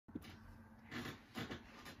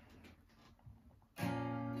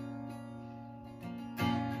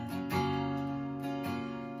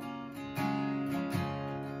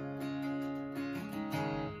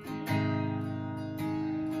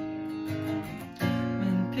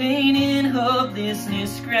pain and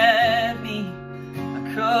hopelessness grab me,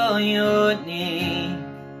 I call your name.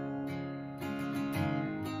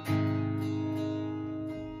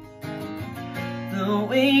 The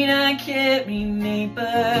weight I carry may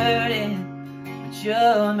burden, but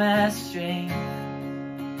you're my strength.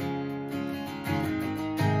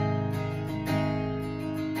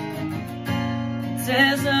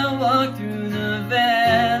 As I walk through the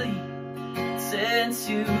valley, I turn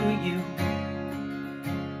to you.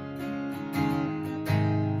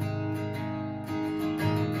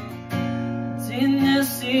 In the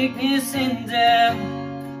sickness and doubt,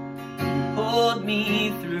 you hold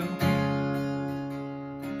me through.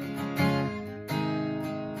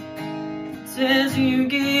 As you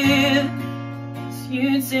give, as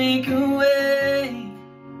you take away,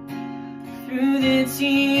 through the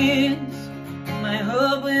tears, my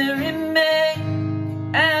hope will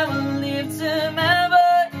remain. I will lift up my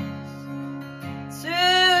voice to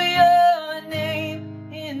your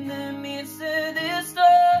name in the midst of the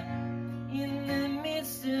storm, in the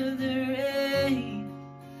midst of the rain.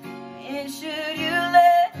 And should you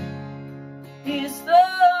let this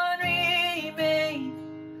thorn remain,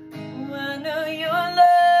 oh, I know your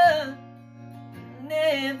love will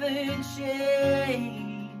never change.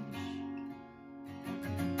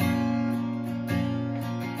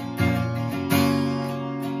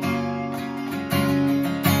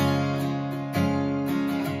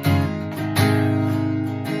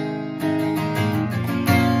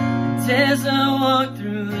 As I walk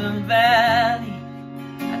through the valley,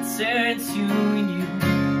 I turn to you.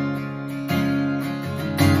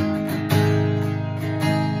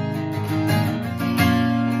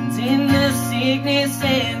 And in the sickness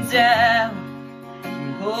and doubt,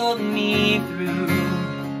 you hold me through,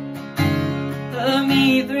 hold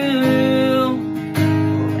me through.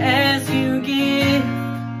 Oh, as you give,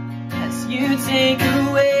 as you take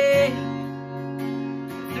away,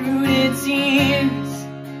 through the tears,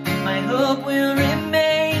 my hope will remain.